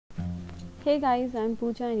Hey guys, I'm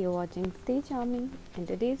Pooja and you're watching Stay Charming. In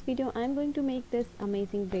today's video, I'm going to make this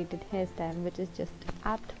amazing braided hairstyle which is just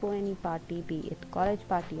apt for any party, be it college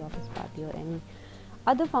party, office party or any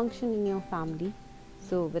other function in your family.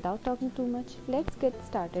 So without talking too much, let's get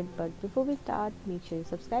started. But before we start, make sure you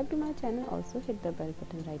subscribe to my channel. Also hit the bell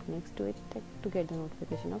button right next to it to get the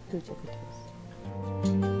notification of future videos.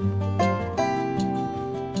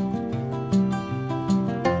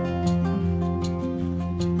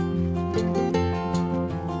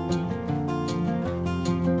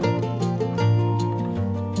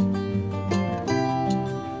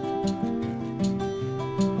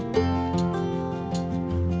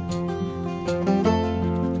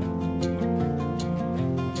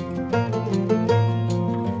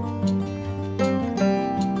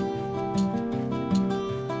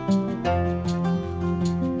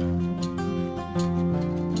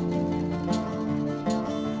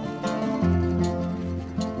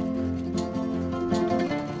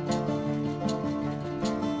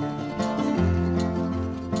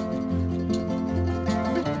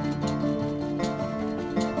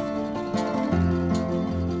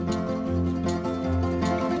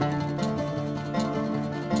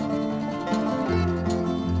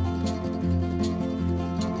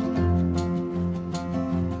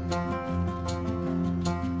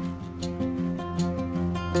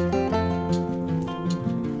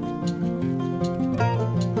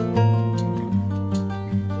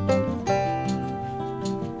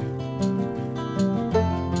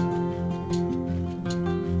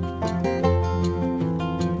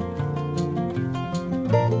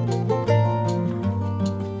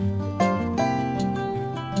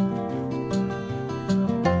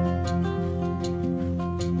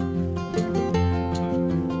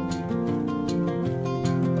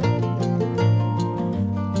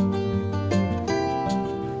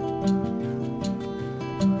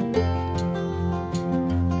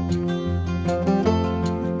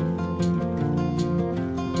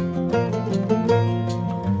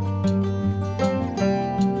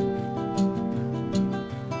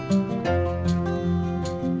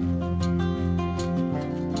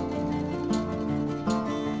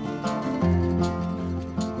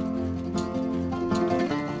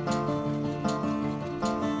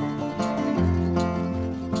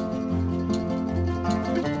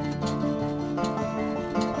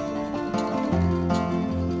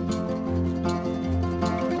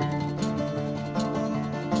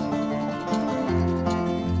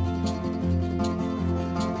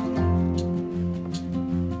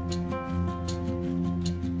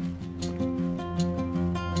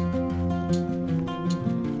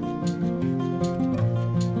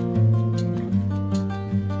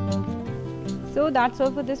 So that's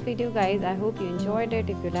all for this video guys. I hope you enjoyed it.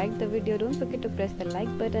 If you liked the video, don't forget to press the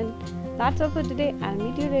like button. That's all for today. I'll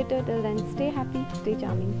meet you later. Till then, stay happy, stay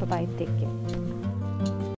charming. Bye bye, take care.